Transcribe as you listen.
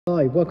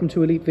Hi, welcome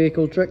to Elite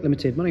Vehicles Direct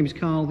Limited. My name is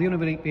Carl, the owner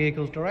of Elite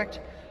Vehicles Direct.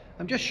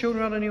 I'm just showing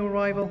around a new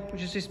arrival,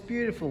 which is this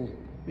beautiful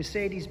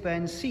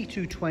Mercedes-Benz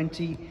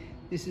C220.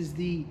 This is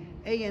the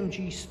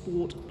AMG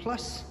Sport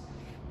Plus.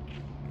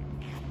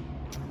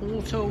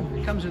 Also,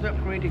 it comes with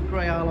upgraded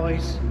grey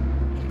alloys.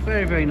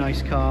 Very, very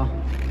nice car.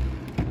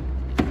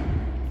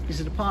 This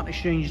is the part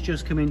exchange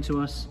just come into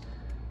us.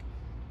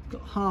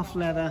 Got half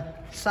leather,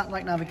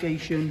 satellite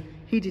navigation,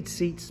 heated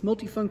seats,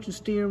 multifunction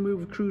steering wheel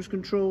with cruise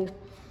control.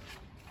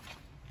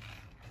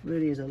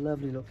 Really is a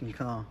lovely looking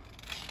car.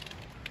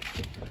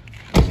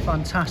 It's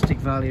fantastic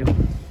value.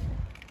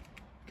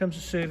 Comes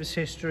with service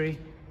history,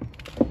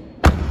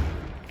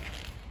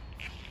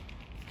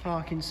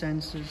 parking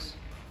sensors,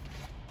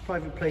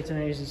 private plate and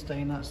areas and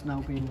stain, that's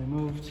now been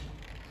removed.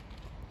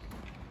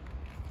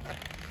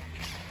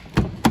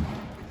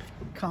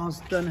 Car's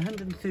done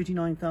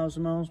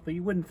 139,000 miles, but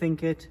you wouldn't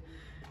think it.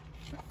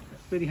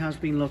 Really has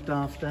been looked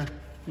after,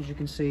 as you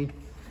can see.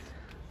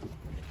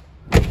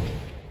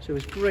 So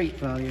it's great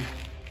value.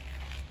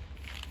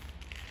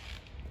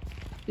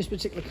 This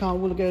particular car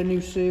will get a new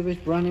service,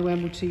 brand new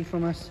MOT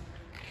from us,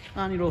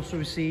 and you'll also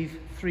receive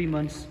 3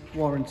 months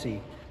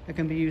warranty. It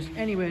can be used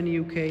anywhere in the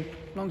UK,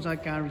 as long as our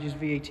garage is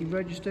VAT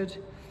registered.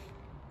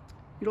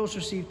 You'll also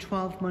receive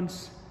 12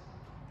 months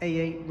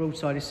AA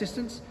roadside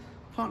assistance.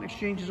 Part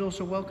exchange is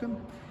also welcome.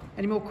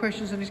 Any more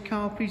questions on this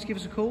car, please give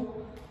us a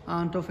call,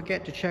 and don't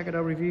forget to check out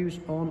our reviews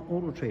on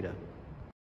Auto Trader.